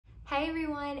Hey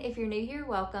everyone, if you're new here,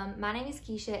 welcome. My name is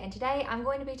Keisha and today I'm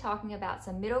going to be talking about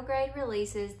some middle grade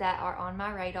releases that are on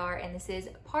my radar, and this is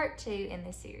part 2 in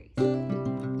this series.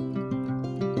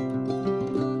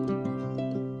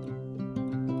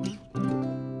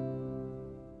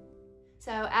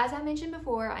 So as I mentioned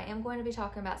before, I am going to be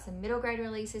talking about some middle grade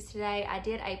releases today. I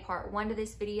did a part 1 to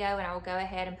this video and I will go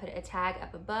ahead and put a tag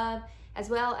up above as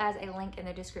well as a link in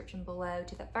the description below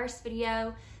to the first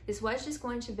video. This was just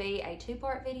going to be a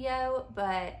 2-part video,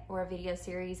 or a video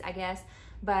series, I guess,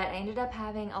 but I ended up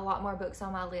having a lot more books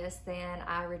on my list than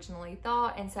I originally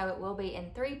thought, and so it will be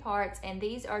in 3 parts, and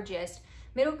these are just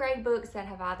middle grade books that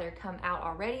have either come out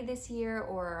already this year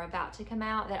or are about to come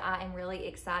out that I am really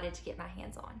excited to get my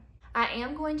hands on. I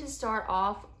am going to start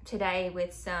off today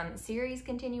with some series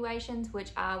continuations,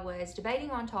 which I was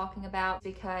debating on talking about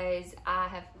because I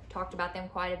have talked about them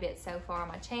quite a bit so far on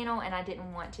my channel and I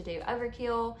didn't want to do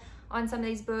overkill on some of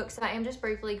these books. So I am just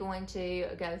briefly going to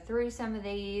go through some of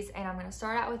these, and I'm going to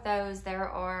start out with those. There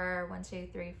are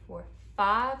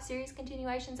 5 series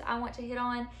continuations I want to hit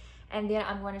on, and then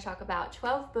I'm going to talk about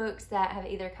 12 books that have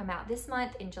either come out this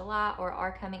month in July or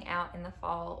are coming out in the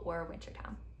fall or winter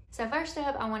time. So first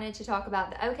up, I wanted to talk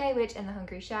about The OK Witch and the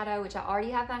Hungry Shadow, which I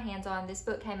already have my hands on. This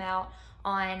book came out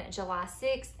on July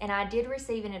 6th, and I did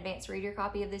receive an advanced reader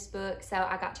copy of this book, so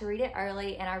I got to read it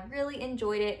early, and I really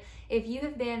enjoyed it. If you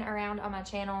have been around on my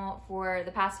channel for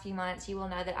the past few months, you will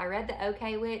know that I read The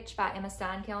OK Witch by Emma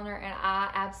Steinkellner, and I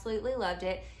absolutely loved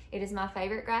it. It is my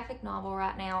favorite graphic novel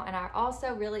right now, and I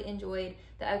also really enjoyed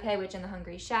The OK Witch and the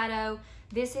Hungry Shadow.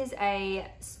 This is a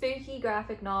spooky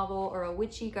graphic novel, or a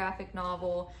witchy graphic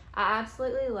novel. I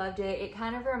absolutely loved it. It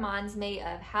kind of reminds me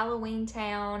of Halloween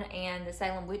Town and the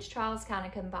Salem Witch Trials kind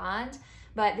of combined,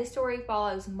 but this story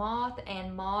follows Moth,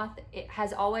 and Moth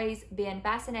has always been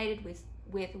fascinated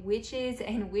with witches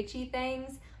and witchy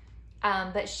things.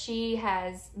 But she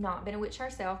has not been a witch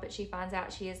herself, but she finds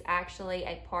out she is actually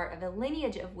a part of a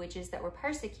lineage of witches that were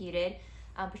persecuted.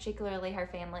 Particularly her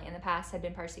family in the past had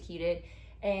been persecuted,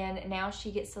 and now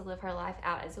she gets to live her life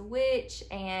out as a witch,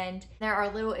 and there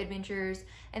are little adventures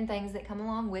and things that come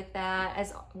along with that,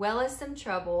 as well as some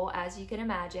trouble, as you can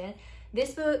imagine.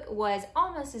 This book was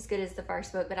almost as good as the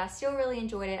first book, but I still really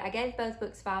enjoyed it. I gave both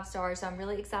books 5 stars, so I'm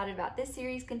really excited about this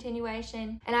series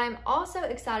continuation. And I'm also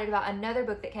excited about another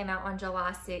book that came out on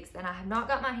July 6th, and I have not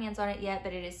got my hands on it yet,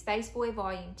 but it is Space Boy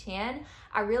Volume 10.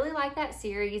 I really like that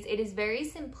series. It is very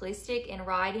simplistic in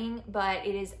writing, but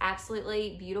it is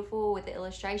absolutely beautiful with the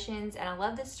illustrations, and I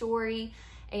love the story.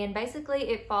 And basically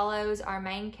it follows our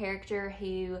main character,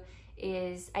 who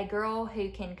is a girl who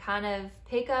can kind of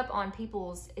pick up on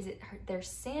people's, their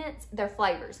scents, their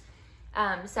flavors.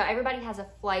 So everybody has a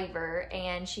flavor,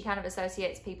 and she kind of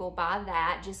associates people by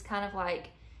that, just kind of like,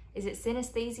 is it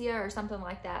synesthesia or something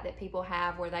like that that people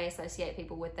have, where they associate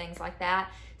people with things like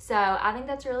that. So I think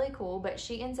that's really cool, but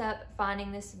she ends up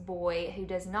finding this boy who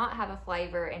does not have a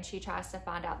flavor, and she tries to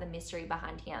find out the mystery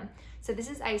behind him. So this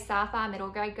is a sci-fi middle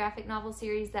grade graphic novel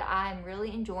series that I am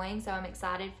really enjoying, so I'm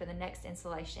excited for the next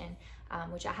installation,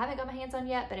 which I haven't got my hands on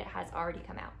yet, but it has already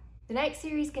come out. The next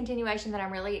series continuation that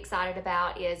I'm really excited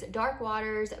about is Dark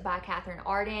Waters by Catherine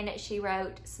Arden. She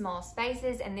wrote Small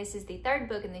Spaces, and this is the 3rd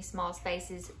book in the Small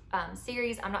Spaces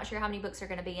series. I'm not sure how many books are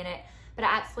going to be in it, but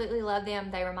I absolutely love them.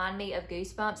 They remind me of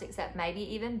Goosebumps, except maybe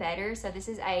even better. So this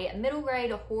is a middle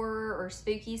grade horror or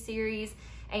spooky series,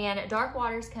 and Dark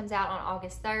Waters comes out on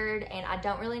August 3rd, and I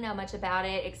don't really know much about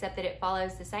it except that it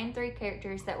follows the same 3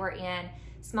 characters that were in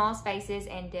Small Spaces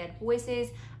and Dead Voices.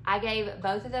 I gave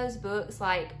both of those books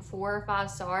like 4 or 5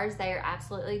 stars. They are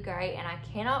absolutely great, and I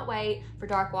cannot wait for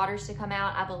Dark Waters to come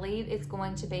out. I believe it's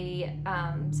going to be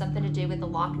something to do with the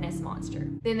Loch Ness Monster.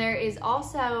 Then there is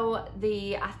also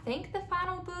I think the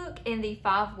final book in the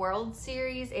 5 Worlds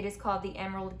series. It is called The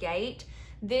Emerald Gate.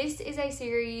 This is a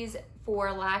series,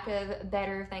 for lack of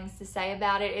better things to say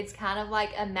about it, it's kind of like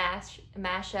a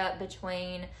mashup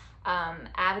between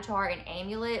Avatar and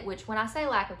Amulet, which, when I say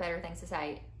lack of better things to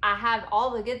say, I have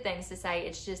all the good things to say.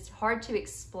 It's just hard to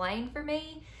explain for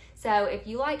me. So if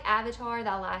you like Avatar,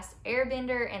 The Last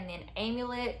Airbender, and then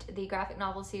Amulet, the graphic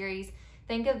novel series,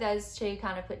 think of those 2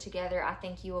 kind of put together. I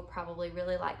think you will probably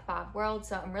really like 5 Worlds.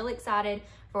 So I'm really excited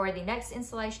for the next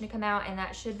installation to come out, and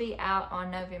that should be out on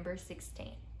November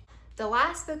 16th. The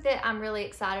last book that I'm really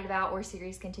excited about, or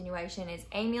series continuation, is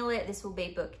Amulet. This will be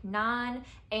book 9,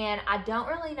 and I don't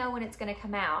really know when it's going to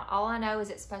come out. All I know is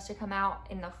it's supposed to come out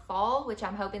in the fall, which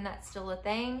I'm hoping that's still a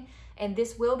thing. And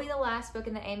this will be the last book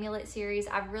in the Amulet series.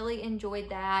 I've really enjoyed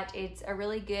that. It's a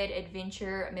really good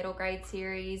adventure middle grade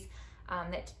series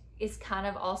that is kind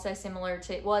of also similar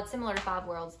to, well, it's similar to Five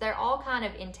Worlds. They're all kind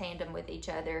of in tandem with each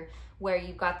other, where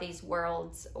you've got these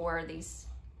worlds or these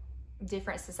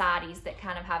different societies that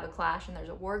kind of have a clash and there's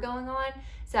a war going on.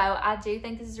 So I do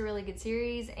think this is a really good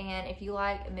series, and if you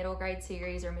like a middle grade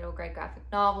series or middle grade graphic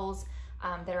novels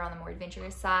that are on the more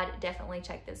adventurous side, definitely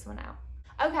check this one out.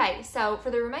 Okay, so for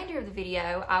the remainder of the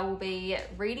video, I will be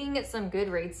reading some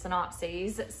Goodreads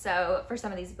synopses so for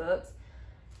some of these books.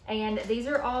 And these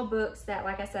are all books that,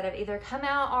 like I said, have either come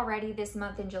out already this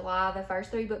month in July. The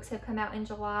first 3 books have come out in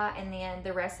July, and then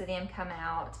the rest of them come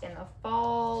out in the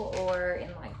fall or in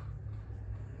like,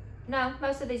 no,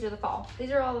 most of these are the fall.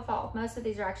 These are all the fall. Most of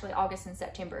these are actually August and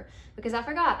September, because I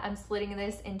forgot I'm splitting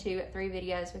this into 3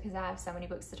 videos because I have so many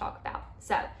books to talk about.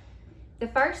 So the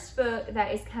first book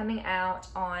that is coming out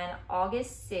on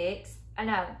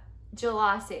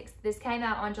July 6th. This came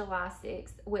out on July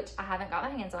 6th, which I haven't got my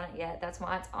hands on it yet. That's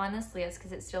why it's on this list,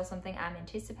 because it's still something I'm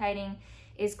anticipating.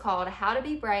 Is called How to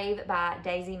Be Brave by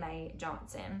Daisy Mae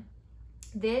Johnson.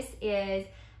 This is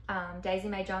Daisy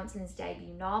Mae Johnson's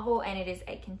debut novel, and it is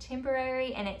a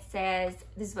contemporary, and it says,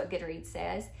 this is what Goodreads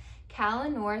says, Calla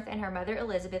North and her mother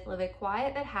Elizabeth live a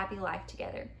quiet but happy life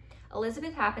together.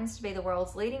 Elizabeth happens to be the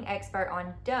world's leading expert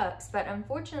on ducks, but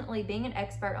unfortunately being an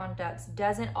expert on ducks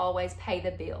doesn't always pay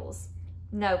the bills.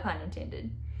 No pun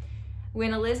intended.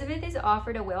 When Elizabeth is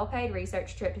offered a well-paid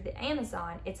research trip to the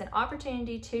Amazon, it's an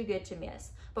opportunity too good to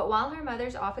miss. But while her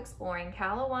mother's off exploring,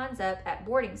 Calla winds up at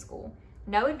boarding school.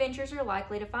 No adventures are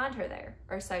likely to find her there,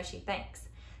 or so she thinks.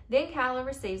 Then Calla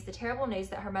receives the terrible news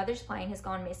that her mother's plane has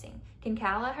gone missing. Can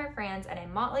Calla, her friends, and a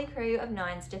motley crew of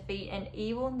nuns defeat an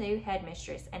evil new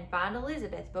headmistress and find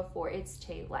Elizabeth before it's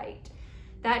too late?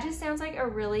 That just sounds like a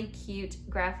really cute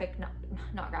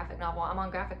not graphic novel. I'm on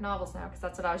graphic novels now because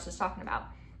that's what I was just talking about.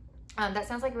 That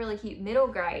sounds like a really cute middle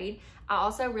grade. I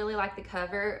also really like the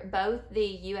cover. Both the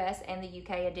US and the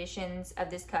UK editions of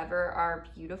this cover are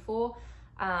beautiful.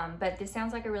 But this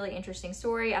sounds like a really interesting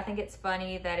story. I think it's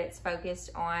funny that it's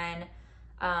focused on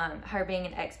her being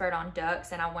an expert on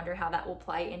ducks, and I wonder how that will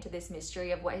play into this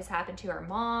mystery of what has happened to her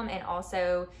mom, and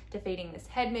also defeating this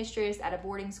headmistress at a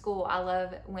boarding school. I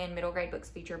love when middle grade books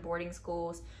feature boarding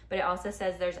schools, but it also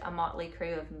says there's a motley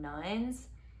crew of nuns.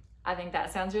 I think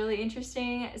that sounds really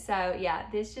interesting. So yeah,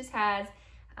 this just has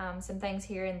some things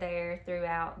here and there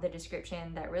throughout the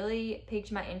description that really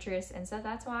piqued my interest, and so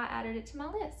that's why I added it to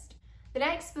my list. The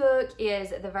next book is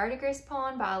The Verdigris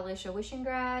Pawn by Alicia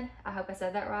Wishengrad. I hope I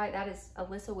said that right. That is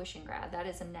Alyssa Wishengrad. That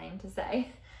is a name to say.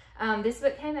 This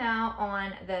book came out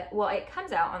on it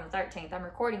comes out on the 13th. I'm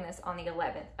recording this on the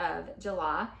 11th of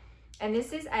July. And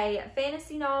this is a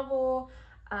fantasy novel.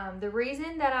 The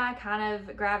reason that I kind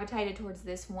of gravitated towards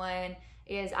this one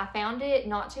is I found it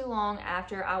not too long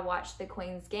after I watched The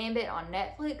Queen's Gambit on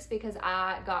Netflix, because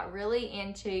I got really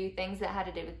into things that had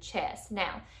to do with chess.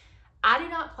 Now, I do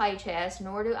not play chess,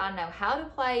 nor do I know how to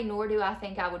play, nor do I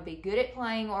think I would be good at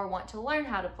playing or want to learn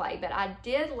how to play. But I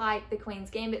did like The Queen's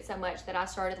Gambit so much that I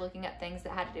started looking up things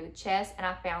that had to do with chess, and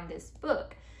I found this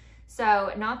book.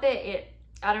 So not that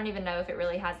I don't even know if it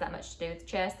really has that much to do with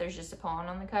chess. There's just a pawn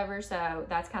on the cover. So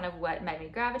that's kind of what made me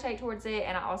gravitate towards it.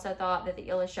 And I also thought that the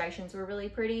illustrations were really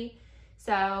pretty.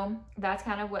 So that's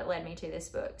kind of what led me to this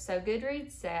book. So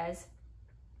Goodreads says,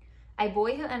 a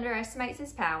boy who underestimates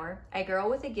his power, a girl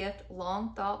with a gift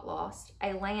long thought lost,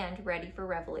 a land ready for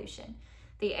revolution.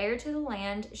 The heir to the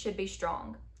land should be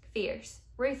strong, fierce,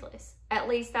 ruthless. At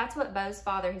least that's what Beau's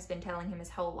father has been telling him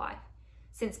his whole life,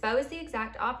 since Beau is the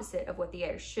exact opposite of what the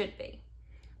heir should be.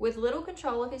 With little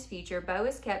control of his future, Beau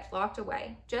is kept locked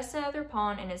away, just another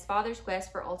pawn in his father's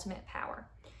quest for ultimate power.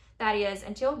 That is,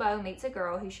 until Beau meets a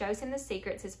girl who shows him the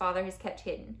secrets his father has kept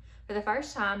hidden. For the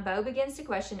first time, Beau begins to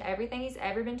question everything he's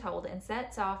ever been told and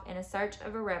sets off in a search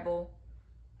of a rebel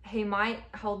who might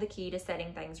hold the key to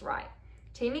setting things right.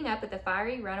 Teaming up with the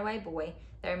fiery runaway boy,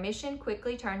 their mission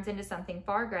quickly turns into something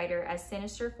far greater as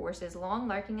sinister forces long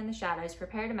lurking in the shadows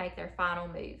prepare to make their final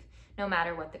move, no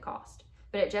matter what the cost.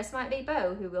 But it just might be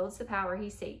Beau who wields the power he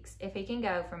seeks, if he can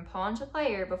go from pawn to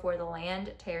player before the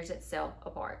land tears itself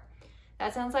apart.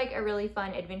 That sounds like a really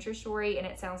fun adventure story, and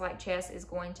it sounds like chess is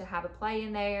going to have a play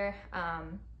in there.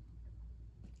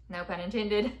 No pun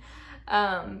intended.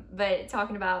 But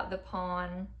talking about the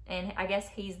pawn, and I guess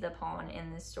he's the pawn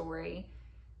in this story,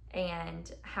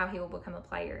 and how he will become a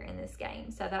player in this game.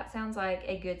 So that sounds like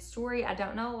a good story. I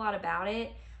don't know a lot about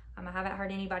it. I haven't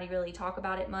heard anybody really talk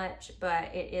about it much, but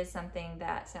it is something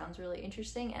that sounds really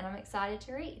interesting, and I'm excited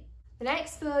to read. The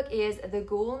next book is The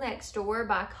Ghoul Next Door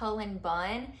by Cullen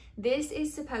Bunn. This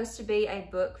is supposed to be a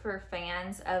book for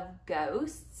fans of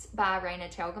ghosts by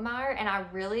Raina Telgemeier, and I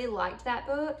really liked that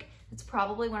book. It's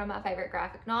probably one of my favorite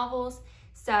graphic novels.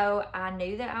 So I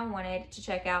knew that I wanted to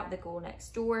check out The Ghoul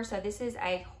Next Door. So this is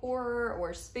a horror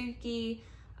or spooky,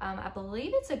 I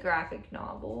believe it's a graphic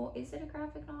novel. Is it a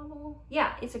graphic novel?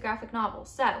 Yeah, it's a graphic novel.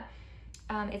 So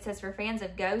it says for fans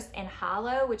of Ghost and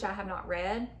Hollow, which I have not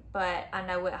read, but I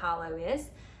know what Hollow is.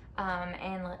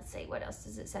 And let's see, what else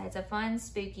does it say? It's a fun,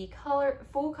 spooky,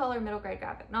 full color middle grade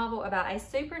graphic novel about a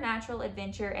supernatural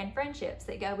adventure and friendships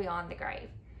that go beyond the grave.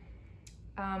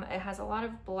 It has a lot of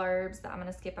blurbs that I'm going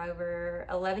to skip over.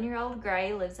 11-year-old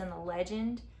Gray lives in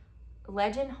the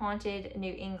legend-haunted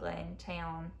New England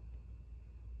town.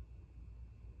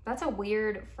 That's a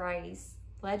weird phrase.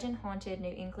 Legend-haunted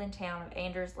New England town of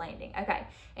Anders Landing. Okay,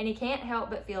 and he can't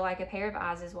help but feel like a pair of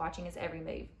eyes is watching his every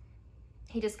move.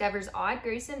 He discovers odd,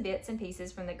 gruesome bits and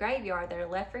pieces from the graveyard that are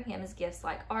left for him as gifts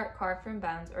like art carved from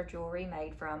bones or jewelry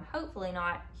made from, hopefully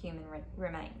not, human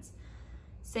remains.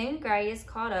 Soon, Gray is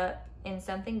caught up in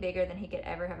something bigger than he could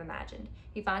ever have imagined.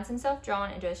 He finds himself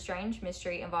drawn into a strange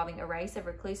mystery involving a race of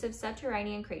reclusive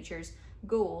subterranean creatures,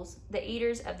 ghouls, the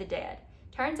eaters of the dead.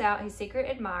 Turns out his secret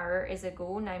admirer is a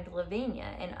ghoul named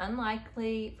Lavinia. An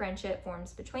unlikely friendship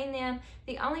forms between them.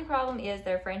 The only problem is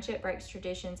their friendship breaks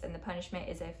traditions and the punishment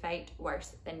is a fate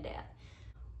worse than death.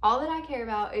 All that I care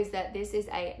about is that this is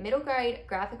a middle grade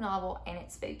graphic novel and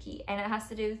it's spooky and it has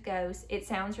to do with ghosts. It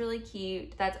sounds really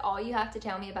cute. That's all you have to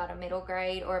tell me about a middle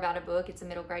grade or about a book. It's a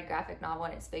middle grade graphic novel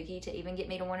and it's spooky to even get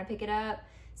me to want to pick it up.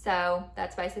 So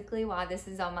that's basically why this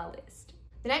is on my list.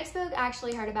 The next book I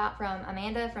actually heard about from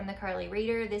Amanda from the Curly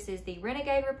Reader. This is The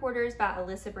Renegade Reporters by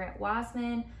Alyssa Brent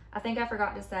Wiseman. I think I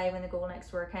forgot to say when The Ghoul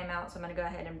Next Door came out, so I'm going to go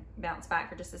ahead and bounce back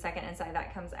for just a second and say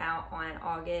that comes out on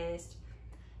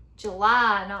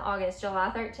July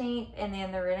 13th, and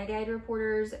then The Renegade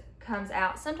Reporters comes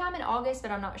out sometime in August, but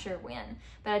I'm not sure when.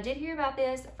 But I did hear about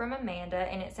this from Amanda,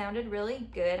 and it sounded really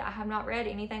good. I have not read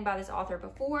anything by this author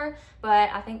before,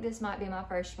 but I think this might be my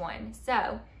first one.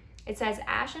 So it says,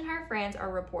 Ash and her friends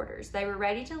are reporters. They were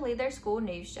ready to lead their school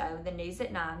news show, The News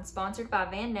at 9, sponsored by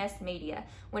Van Ness Media,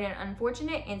 when an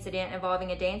unfortunate incident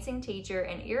involving a dancing teacher,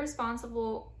 an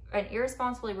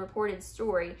irresponsibly reported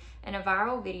story, and a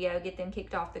viral video get them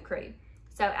kicked off the crew.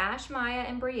 So Ash, Maya,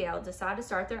 and Brielle decide to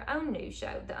start their own news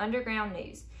show, The Underground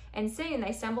News, and soon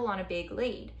they stumble on a big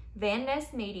lead. Van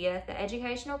Ness Media, the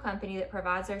educational company that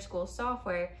provides their school's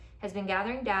software, has been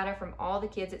gathering data from all the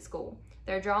kids at school.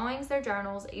 Their drawings, their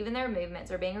journals, even their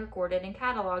movements are being recorded and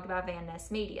cataloged by Van Ness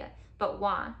Media. But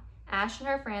why? Ash and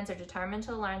her friends are determined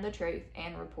to learn the truth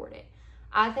and report it.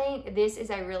 I think this is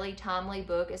a really timely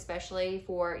book, especially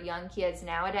for young kids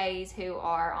nowadays who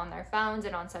are on their phones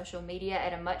and on social media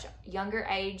at a much younger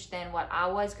age than what I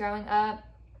was growing up.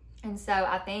 And so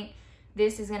I think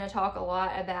this is going to talk a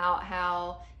lot about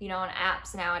how, you know, on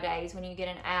apps nowadays, when you get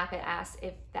an app, it asks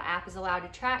if the app is allowed to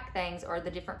track things or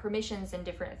the different permissions and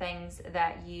different things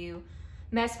that you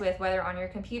mess with, whether on your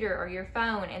computer or your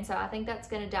phone. And so I think that's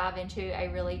going to dive into a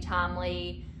really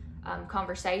timely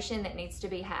conversation that needs to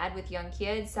be had with young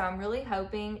kids. So I'm really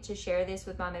hoping to share this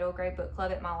with my middle grade book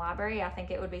club at my library. I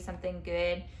think it would be something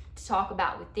good to talk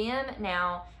about with them.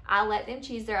 Now, I let them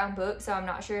choose their own book, so I'm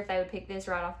not sure if they would pick this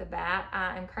right off the bat.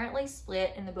 I am currently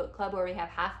split in the book club where we have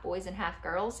half boys and half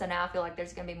girls, so now I feel like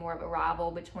there's going to be more of a rival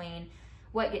between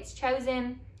what gets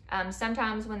chosen.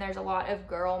 Sometimes when there's a lot of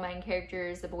girl main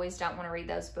characters, the boys don't want to read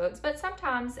those books, but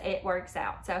sometimes it works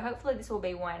out. So hopefully this will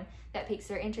be one that piques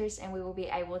their interest and we will be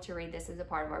able to read this as a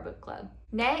part of our book club.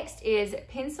 Next is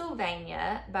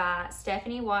Pennsylvania by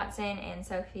Stephanie Watson and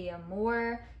Sophia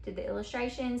Moore. Did the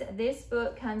illustrations. This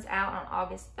book comes out on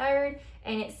August 3rd,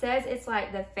 and it says it's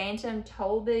like the Phantom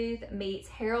Toll Booth meets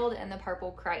Harold and the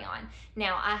Purple Crayon.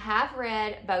 Now, I have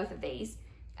read both of these.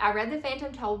 I read the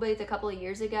Phantom Toll Booth a couple of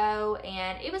years ago,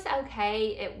 and it was okay.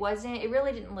 It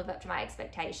really didn't live up to my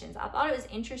expectations. I thought it was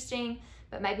interesting,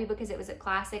 but maybe because it was a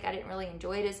classic, I didn't really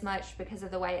enjoy it as much because of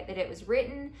the way that it was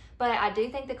written. But I do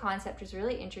think the concept was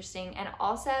really interesting, and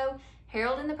also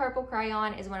Harold and the Purple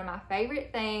Crayon is one of my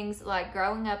favorite things. Like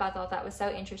growing up, I thought that was so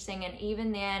interesting. And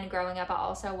even then, growing up, I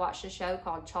also watched a show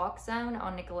called Chalk Zone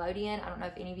on Nickelodeon. I don't know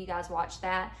if any of you guys watched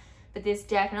that, but this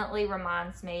definitely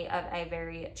reminds me of a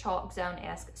very Chalk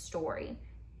Zone-esque story.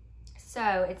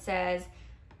 So it says,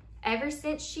 ever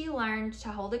since she learned to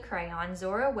hold a crayon,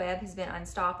 Zora Webb has been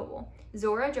unstoppable.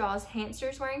 Zora draws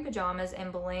hamsters wearing pajamas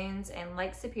and balloons and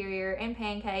Lake Superior and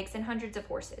pancakes and hundreds of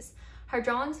horses. Her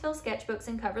drawings fill sketchbooks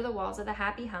and cover the walls of the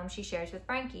happy home she shares with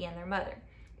Frankie and their mother.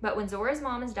 But when Zora's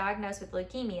mom is diagnosed with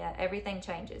leukemia, everything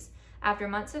changes. After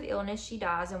months of illness, she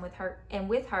dies, and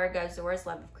with her goes Zora's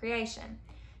love of creation.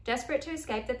 Desperate to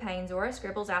escape the pain, Zora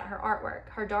scribbles out her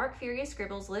artwork. Her dark, furious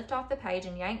scribbles lift off the page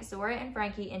and yank Zora and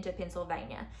Frankie into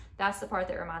Pennsylvania. That's the part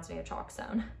that reminds me of Chalk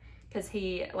Zone. Because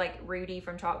he, like Rudy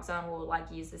from Chalk Zone, will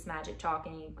like use this magic chalk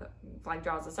and he like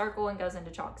draws a circle and goes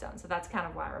into Chalk Zone. So that's kind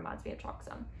of why it reminds me of Chalk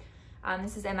Zone.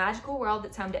 This is a magical world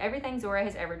that's home to everything Zora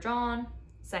has ever drawn.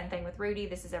 Same thing with Rudy.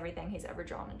 This is everything he's ever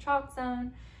drawn in Chalk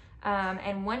Zone.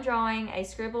 And one drawing, a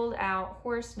scribbled out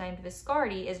horse named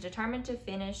Viscardi is determined to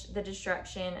finish the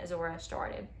destruction Zora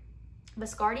started.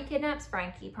 Viscardi kidnaps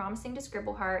Frankie, promising to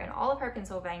scribble her and all of her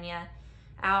Pennsylvania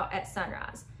out at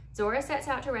sunrise. Zora sets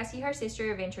out to rescue her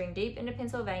sister, venturing deep into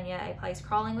Pennsylvania, a place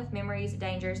crawling with memories,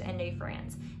 dangers, and new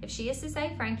friends. If she is to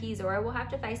save Frankie, Zora will have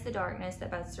to face the darkness that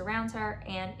both surrounds her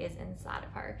and is inside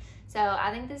of her. So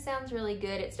I think this sounds really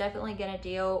good. It's definitely going to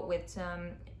deal with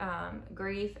some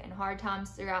grief and hard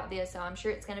times throughout this, so I'm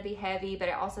sure it's going to be heavy, but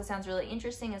it also sounds really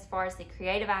interesting as far as the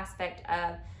creative aspect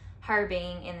of her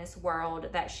being in this world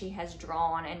that she has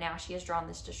drawn, and now she has drawn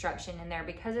this destruction in there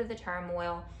because of the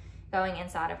turmoil going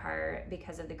inside of her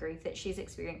because of the grief that she's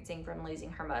experiencing from losing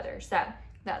her mother. So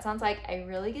that sounds like a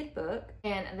really good book.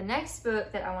 And the next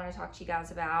book that I want to talk to you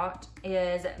guys about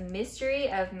is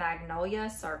Mystery of Magnolia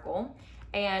Circle.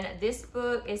 And this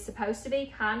book is supposed to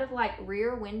be kind of like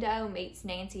Rear Window meets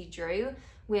Nancy Drew,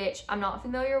 which I'm not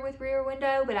familiar with Rear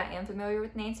Window, but I am familiar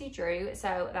with Nancy Drew.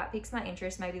 So that piques my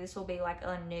interest. Maybe this will be like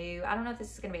a new, I don't know if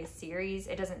this is going to be a series.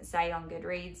 It doesn't say on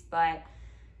Goodreads, but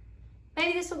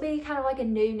maybe this will be kind of like a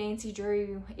new Nancy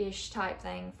Drew-ish type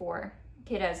thing for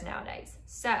kiddos nowadays.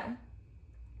 So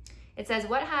it says,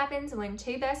 what happens when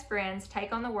two best friends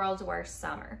take on the world's worst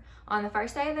summer? On the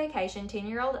first day of vacation,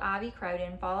 10-year-old Ivy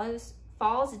Croden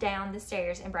falls down the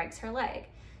stairs and breaks her leg.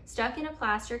 Stuck in a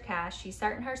plaster cast, she's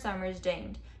certain her summer is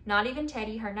doomed. Not even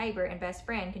Teddy, her neighbor and best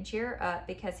friend, can cheer her up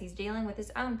because he's dealing with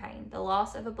his own pain, the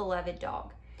loss of a beloved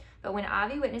dog. But when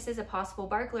Ivy witnesses a possible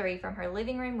burglary from her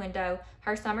living room window,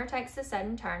 her summer takes a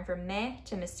sudden turn from meh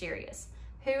to mysterious.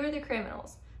 Who are the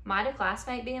criminals? Might a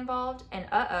classmate be involved? And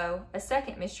uh-oh, a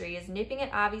second mystery is nipping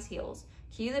at Ivy's heels.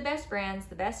 Cue the best friends,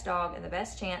 the best dog, and the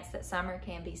best chance that summer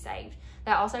can be saved.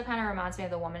 That also kind of reminds me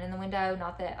of The Woman in the Window.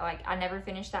 Not that, like, I never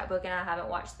finished that book and I haven't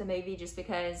watched the movie just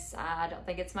because I don't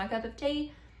think it's my cup of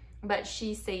tea. But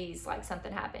she sees like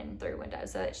something happen through a window.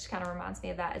 So it just kind of reminds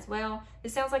me of that as well.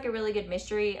 This sounds like a really good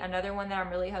mystery. Another one that I'm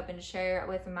really hoping to share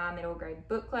with my middle grade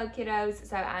book club kiddos.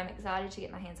 So I'm excited to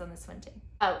get my hands on this one too.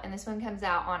 Oh, and this one comes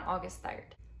out on August 3rd.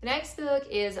 The next book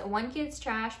is One Kid's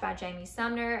Trash by Jamie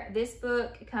Sumner. This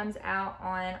book comes out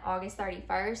on August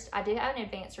 31st. I did have an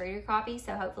advanced reader copy,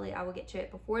 so hopefully I will get to it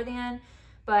before then.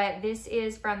 But this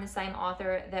is from the same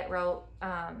author that wrote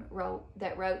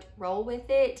Roll With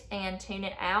It and Tune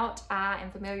It Out. I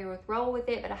am familiar with Roll With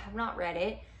It, but I have not read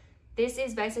it. This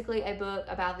is basically a book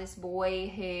about this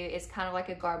boy who is kind of like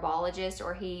a garbologist,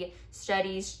 or he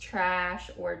studies trash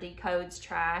or decodes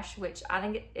trash, which I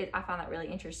think I find that really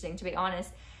interesting, to be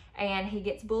honest. And he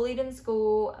gets bullied in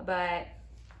school, but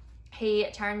he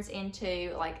turns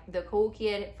into like the cool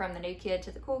kid, from the new kid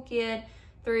to the cool kid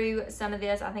through some of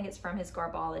this. I think it's from his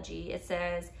garbology. It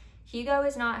says, Hugo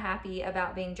is not happy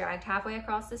about being dragged halfway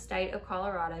across the state of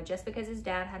Colorado just because his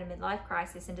dad had a midlife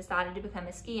crisis and decided to become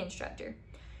a ski instructor.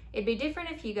 It'd be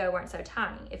different if Hugo weren't so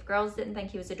tiny, if girls didn't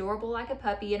think he was adorable like a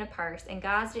puppy in a purse, and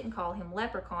guys didn't call him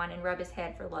Leprechaun and rub his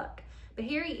head for luck. But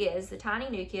here he is, the tiny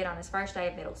new kid on his first day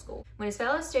of middle school. When his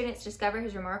fellow students discover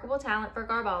his remarkable talent for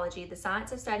garbology, the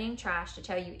science of studying trash to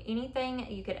tell you anything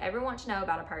you could ever want to know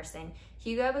about a person,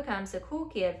 Hugo becomes the cool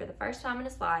kid for the first time in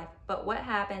his life. But what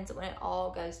happens when it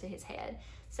all goes to his head?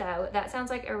 So that sounds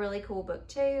like a really cool book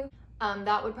too.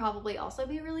 That would probably also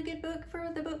be a really good book for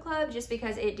the book club, just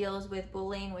because it deals with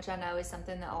bullying, which I know is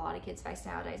something that a lot of kids face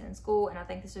nowadays in school. And I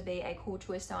think this would be a cool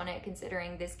twist on it,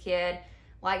 considering this kid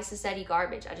likes to study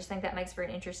garbage. I just think that makes for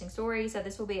an interesting story. So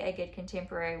this will be a good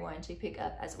contemporary one to pick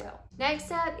up as well.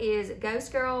 Next up is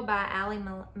Ghost Girl by Ali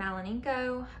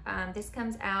Malaninko. This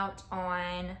comes out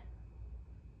on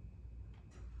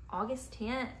August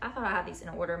 10th. I thought I had these in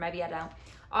order, maybe I don't.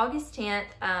 August 10th,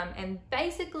 and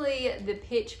basically the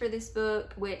pitch for this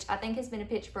book, which I think has been a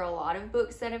pitch for a lot of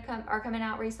books that are coming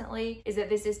out recently, is that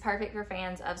this is perfect for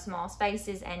fans of small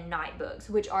spaces and night books,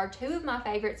 which are two of my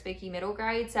favorite spooky middle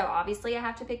grade. So obviously I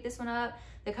have to pick this one up.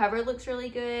 The cover looks really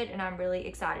good and I'm really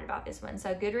excited about this one.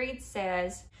 So Goodreads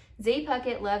says, Z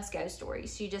Puckett loves ghost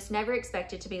stories. She just never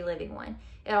expected to be living one.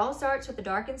 It all starts with a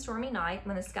dark and stormy night.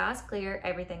 When the sky's clear,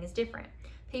 everything is different.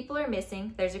 People are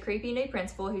missing, there's a creepy new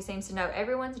principal who seems to know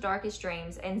everyone's darkest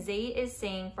dreams, and Z is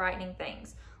seeing frightening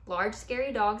things. Large,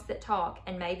 scary dogs that talk,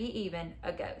 and maybe even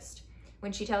a ghost.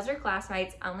 When she tells her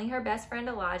classmates, only her best friend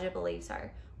Elijah believes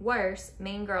her. Worse,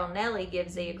 mean girl Nellie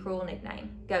gives Z a cruel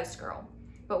nickname, Ghost Girl.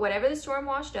 But whatever the storm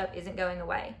washed up isn't going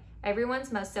away.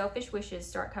 Everyone's most selfish wishes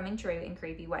start coming true in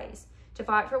creepy ways. To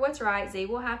fight for what's right, Z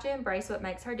will have to embrace what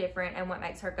makes her different and what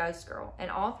makes her Ghost Girl. And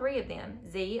all three of them,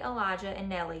 Z, Elijah, and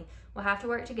Nellie, will have to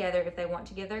work together if they want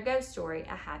to give their ghost story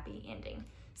a happy ending.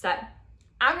 So,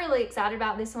 I'm really excited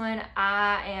about this one.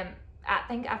 I'm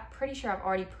pretty sure I've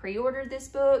already pre-ordered this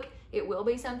book. It will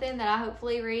be something that I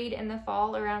hopefully read in the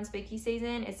fall around spooky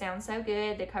season. It sounds so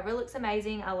good. The cover looks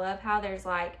amazing. I love how there's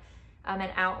like an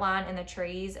outline in the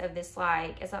trees of this,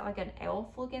 like, is that like an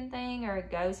elf looking thing or a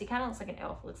ghost? He kind of looks like an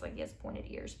elf. Looks like he has pointed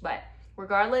ears. But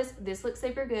regardless, this looks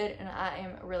super good and I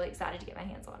am really excited to get my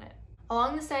hands on it.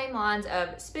 Along the same lines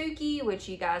of spooky, which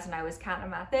you guys know is kind of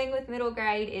my thing with middle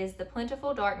grade, is The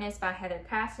Plentiful Darkness by Heather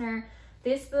Kastner.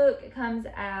 This book comes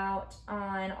out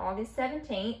on August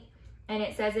 17th, and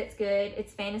it says it's good.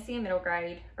 It's fantasy and middle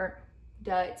grade,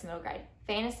 it's middle grade.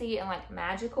 Fantasy and like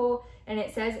magical, and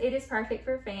it says it is perfect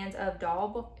for fans of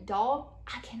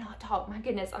I cannot talk, my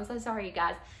goodness, I'm so sorry you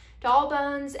guys. Doll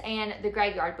Bones and The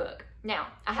Graveyard Book. Now,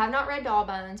 I have not read Doll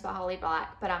Bones by Holly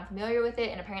Black, but I'm familiar with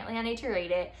it and apparently I need to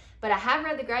read it. But I have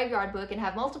read The Graveyard Book and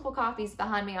have multiple copies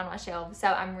behind me on my shelf. So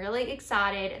I'm really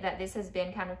excited that this has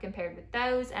been kind of compared with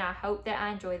those, and I hope that I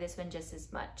enjoy this one just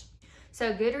as much.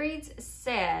 So Goodreads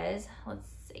says, let's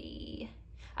see.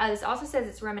 This also says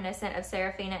it's reminiscent of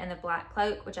Seraphina and the Black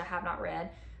Cloak, which I have not read.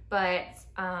 But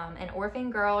an orphan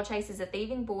girl chases a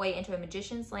thieving boy into a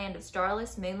magician's land of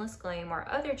starless, moonless gloom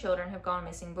where other children have gone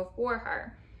missing before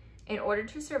her. In order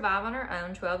to survive on her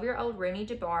own, 12-year-old Rooney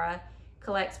Deborah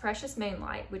collects precious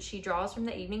moonlight, which she draws from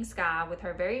the evening sky with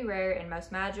her very rare and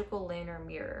most magical lunar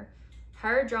mirror.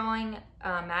 Her drawing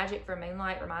magic from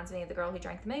moonlight reminds me of The Girl Who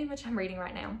Drank the Moon, which I'm reading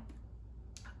right now.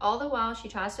 All the while, she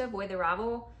tries to avoid the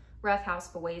rival roughhouse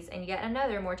boys and yet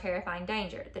another more terrifying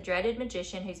danger, the dreaded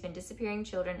magician who's been disappearing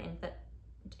children in the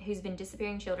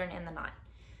night.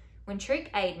 When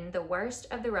Trick Aiden, the worst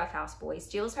of the roughhouse boys,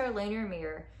 steals her lunar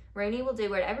mirror, Rooney will do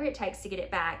whatever it takes to get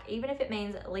it back, even if it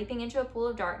means leaping into a pool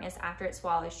of darkness after it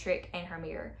swallows Trick and her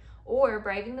mirror, or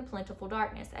braving the plentiful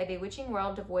darkness, a bewitching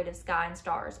world devoid of sky and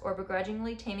stars, or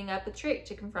begrudgingly teaming up with Trick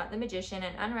to confront the magician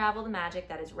and unravel the magic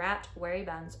that has trapped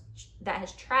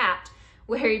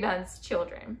Wary Bones'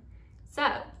 children. So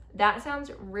that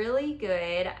sounds really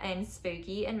good and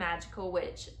spooky and magical,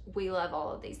 which we love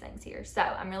all of these things here. So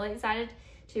I'm really excited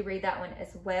to read that one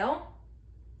as well.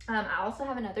 I also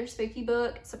have another spooky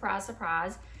book, surprise,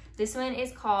 surprise. This one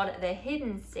is called The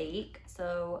Hidden Seek.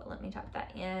 So let me type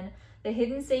that in. The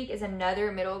Hidden Seek is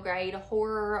another middle grade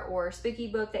horror or spooky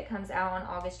book that comes out on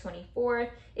August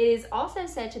 24th. It is also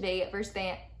said to be for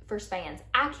fans.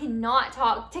 I cannot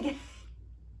talk today.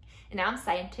 And now I'm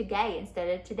saying today instead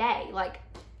of today. Like,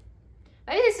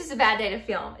 maybe this is a bad day to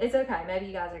film. It's okay. Maybe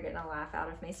you guys are getting a laugh out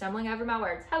of me stumbling over my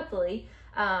words, hopefully.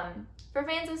 For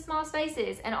fans of small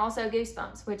spaces and also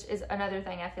Goosebumps, which is another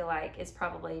thing I feel like is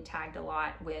probably tagged a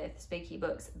lot with spooky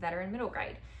books that are in middle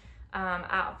grade.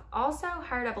 I've also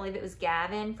heard, I believe it was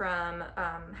Gavin from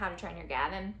How to Train Your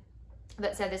Gavin,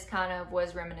 that said this kind of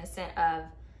was reminiscent of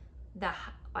the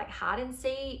like hide and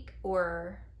seek,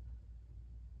 or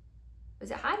was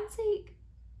it hide and seek?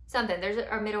 Something. There's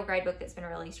a middle grade book that's been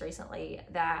released recently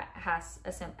that has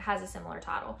a similar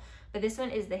title. But this one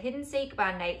is The Hidden Seek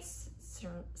by Nate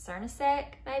Cernasek,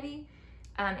 maybe.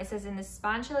 It says, in the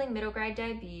spine-chilling middle grade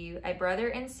debut, a brother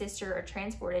and sister are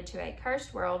transported to a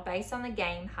cursed world based on the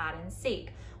game hide and seek,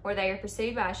 where they are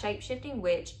pursued by a shape-shifting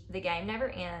witch. The game never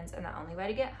ends, and the only way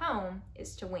to get home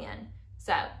is to win.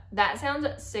 So that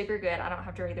sounds super good. I don't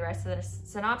have to read the rest of the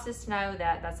synopsis to know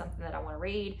that that's something that I want to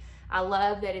read. I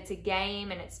love that it's a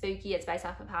game and it's spooky. It's based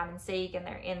off of hide and seek, and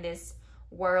they're in this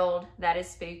world that is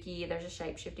spooky. There's a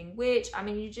shape-shifting witch. I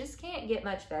mean, you just can't get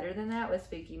much better than that with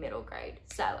spooky middle grade.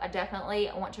 So I definitely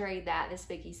want to read that this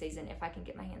spooky season if I can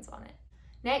get my hands on it.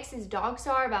 Next is Dog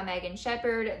Star by Megan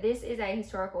Shepherd. This is a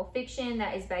historical fiction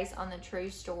that is based on the true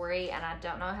story, and I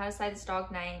don't know how to say this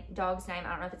dog's name. I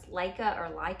don't know if it's Leica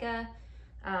or Laika,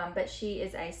 but she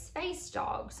is a space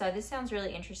dog. So this sounds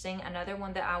really interesting. Another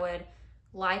one that I would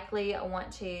likely want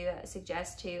to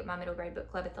suggest to my middle grade book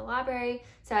club at the library.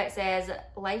 So it says,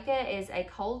 Leica is a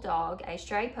cold dog, a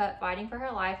stray pup fighting for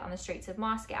her life on the streets of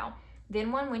Moscow.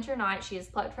 Then one winter night, she is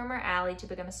plucked from her alley to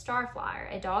become a star flyer,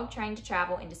 a dog trained to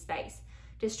travel into space.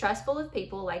 Distrustful of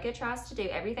people, Leica tries to do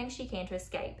everything she can to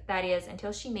escape. That is,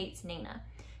 until she meets Nina.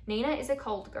 Nina is a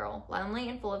cold girl, lonely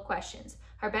and full of questions.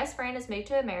 Her best friend has moved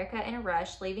to America in a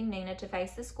rush, leaving Nina to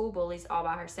face the school bullies all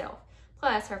by herself.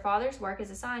 Plus, her father's work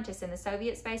as a scientist in the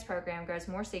Soviet space program grows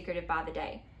more secretive by the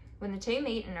day. When the two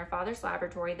meet in her father's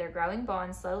laboratory, their growing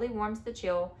bond slowly warms the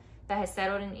chill that has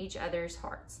settled in each other's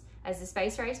hearts. As the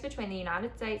space race between the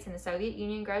United States and the Soviet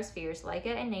Union grows fierce,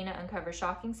 Leica and Nina uncover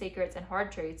shocking secrets and hard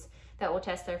truths that will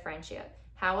test their friendship.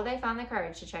 How will they find the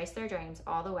courage to chase their dreams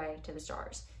all the way to the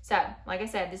stars? So, like I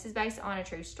said, this is based on a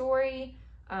true story.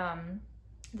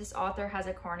 This author has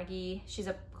she's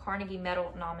a Carnegie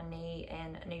Medal nominee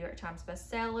and a New York Times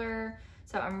bestseller.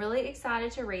 So I'm really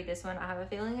excited to read this one. I have a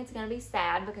feeling it's going to be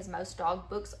sad because most dog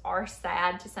books are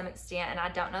sad to some extent, and I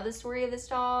don't know the story of this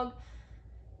dog,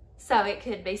 so it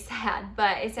could be sad,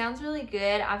 but it sounds really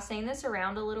good. I've seen this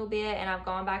around a little bit, and I've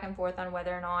gone back and forth on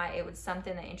whether or not it was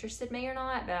something that interested me or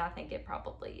not, but I think it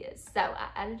probably is. So I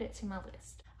added it to my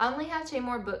list. I only have 2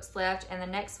 more books left, and the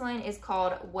next one is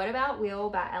called What About Will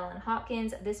by Ellen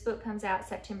Hopkins. This book comes out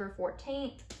September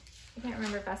 14th. I can't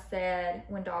remember if I said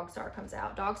when Dogstar comes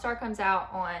out. Dogstar comes out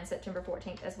on September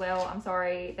 14th as well. I'm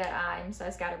sorry that I'm so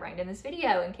scatterbrained in this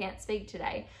video and can't speak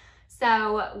today.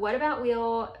 So What About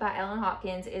Will by Ellen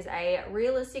Hopkins is a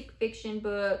realistic fiction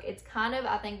book. It's kind of,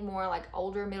 I think, more like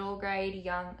older middle grade,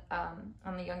 young,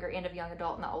 on the younger end of young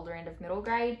adult and the older end of middle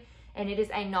grade. And it is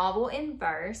a novel in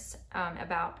verse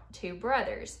about 2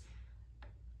 brothers.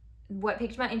 What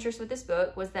piqued my interest with this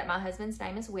book was that my husband's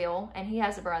name is Will and he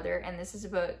has a brother, and this is a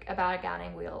book about a guy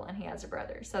named Will and he has a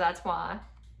brother. So that's why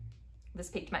this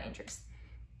piqued my interest.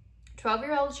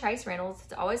 12-year-old Chase Reynolds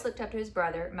has always looked up to his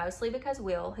brother, mostly because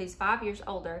Will, who's 5 years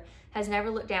older, has never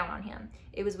looked down on him.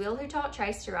 It was Will who taught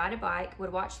Chase to ride a bike,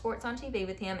 would watch sports on TV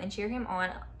with him, and cheer him on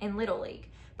in Little League.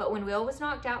 But when Will was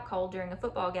knocked out cold during a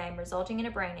football game resulting in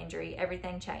a brain injury,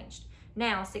 everything changed.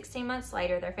 Now, 16 months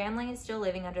later, their family is still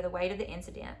living under the weight of the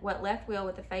incident, what left Will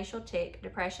with a facial tic,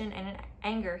 depression, and an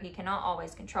anger he cannot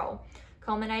always control,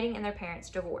 culminating in their parents'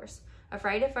 divorce.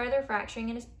 Afraid of further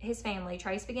fracturing his family,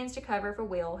 Trace begins to cover for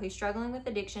Will, who's struggling with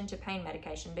addiction to pain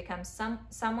medication, becomes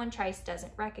someone Trace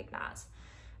doesn't recognize.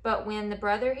 But when the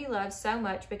brother he loves so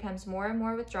much becomes more and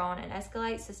more withdrawn and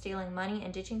escalates to stealing money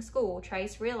and ditching school,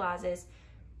 Trace realizes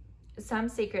some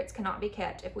secrets cannot be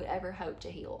kept if we ever hope to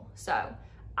heal. So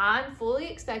I'm fully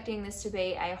expecting this to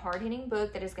be a hard-hitting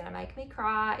book that is going to make me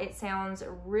cry. It sounds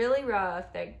really rough.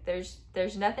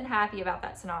 There's nothing happy about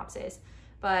that synopsis,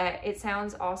 but it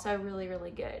sounds also really,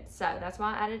 really good. So that's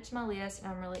why I added it to my list,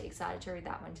 and I'm really excited to read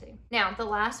that one too. Now, the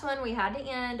last one, we had to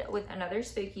end with another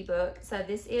spooky book. So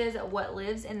this is What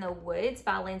Lives in the Woods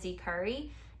by Lindsay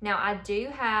Curry. Now, I do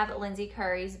have Lindsay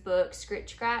Curry's book, Scritch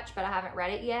Scratch, but I haven't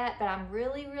read it yet. But I'm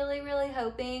really, really, really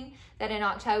hoping that in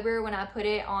October, when I put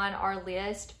it on our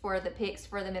list for the picks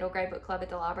for the middle grade book club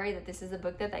at the library, that this is a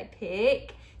book that they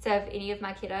pick. So if any of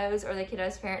my kiddos or the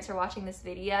kiddos' parents are watching this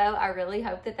video, I really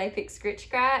hope that they pick Scritch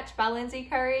Scratch by Lindsay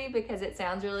Curry because it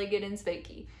sounds really good and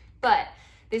spooky. But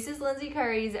this is Lindsay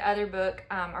Curry's other book,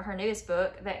 or her newest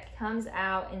book, that comes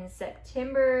out in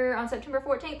September, on September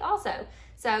 14th also.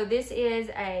 So this is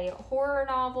a horror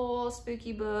novel,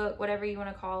 spooky book, whatever you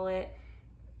want to call it.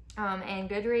 And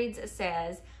Goodreads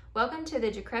says, welcome to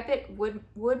the decrepit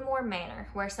Woodmore Manor,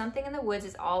 where something in the woods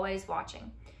is always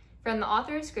watching. From the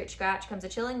author of Scritch Scratch comes a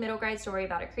chilling middle grade story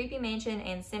about a creepy mansion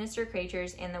and sinister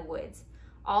creatures in the woods.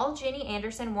 All Jenny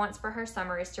Anderson wants for her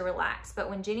summer is to relax, but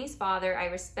when Jenny's father,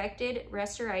 a respected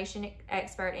restoration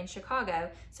expert in Chicago,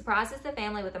 surprises the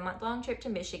family with a month-long trip to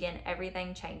Michigan,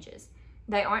 everything changes.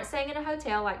 They aren't staying in a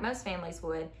hotel like most families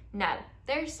would. No,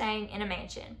 they're staying in a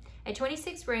mansion, a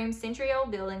 26-room, century-old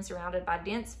building surrounded by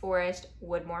dense forest,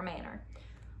 Woodmore Manor.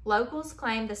 Locals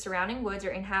claim the surrounding woods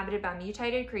are inhabited by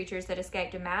mutated creatures that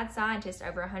escaped a mad scientist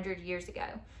over 100 years ago,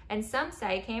 and some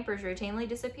say campers routinely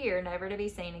disappear, never to be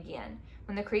seen again.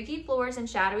 When the creaky floors and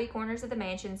shadowy corners of the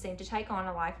mansion seem to take on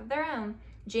a life of their own,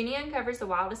 Jenny uncovers the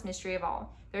wildest mystery of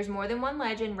all. There's more than one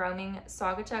legend roaming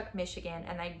Saugatuck, Michigan,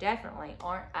 and they definitely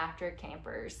aren't after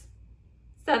campers.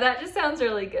 So that just sounds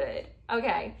really good.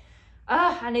 Okay.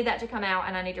 I need that to come out,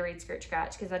 and I need to read Scritch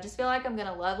Scratch because I just feel like I'm going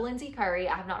to love Lindsay Curry.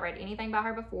 I have not read anything by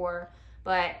her before,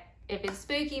 but if it's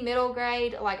spooky middle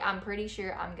grade, like, I'm pretty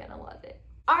sure I'm going to love it.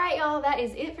 All right, y'all, that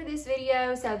is it for this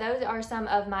video. So those are some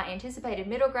of my anticipated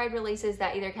middle grade releases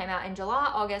that either came out in July,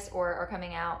 August, or are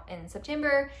coming out in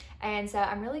September. And so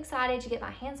I'm really excited to get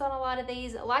my hands on a lot of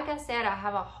these. Like I said, I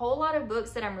have a whole lot of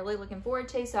books that I'm really looking forward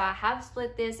to. So I have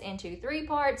split this into 3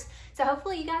 parts. So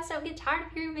hopefully you guys don't get tired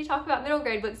of hearing me talk about middle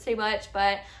grade books too much,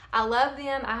 but I love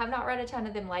them. I have not read a ton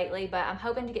of them lately, but I'm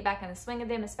hoping to get back in the swing of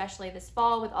them, especially this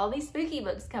fall with all these spooky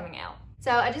books coming out. So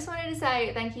I just wanted to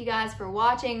say thank you guys for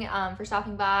watching, for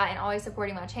stopping by and always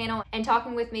supporting my channel and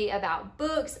talking with me about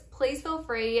books. Please feel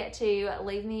free to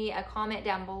leave me a comment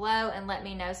down below and let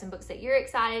me know some books that you're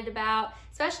excited about,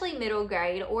 especially middle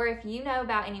grade, or if you know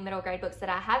about any middle grade books that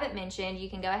I haven't mentioned, you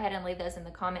can go ahead and leave those in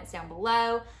the comments down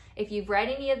below. If you've read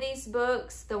any of these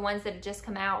books, the ones that have just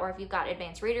come out, or if you've got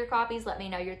advanced reader copies, let me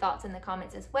know your thoughts in the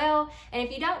comments as well. And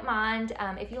if you don't mind,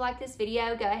 if you like this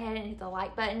video, go ahead and hit the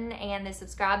like button and the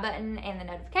subscribe button and the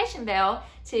notification bell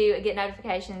to get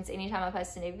notifications anytime I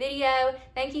post a new video.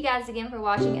 Thank you guys again for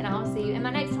watching, and I'll see you in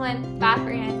my next one. Bye,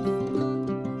 friends.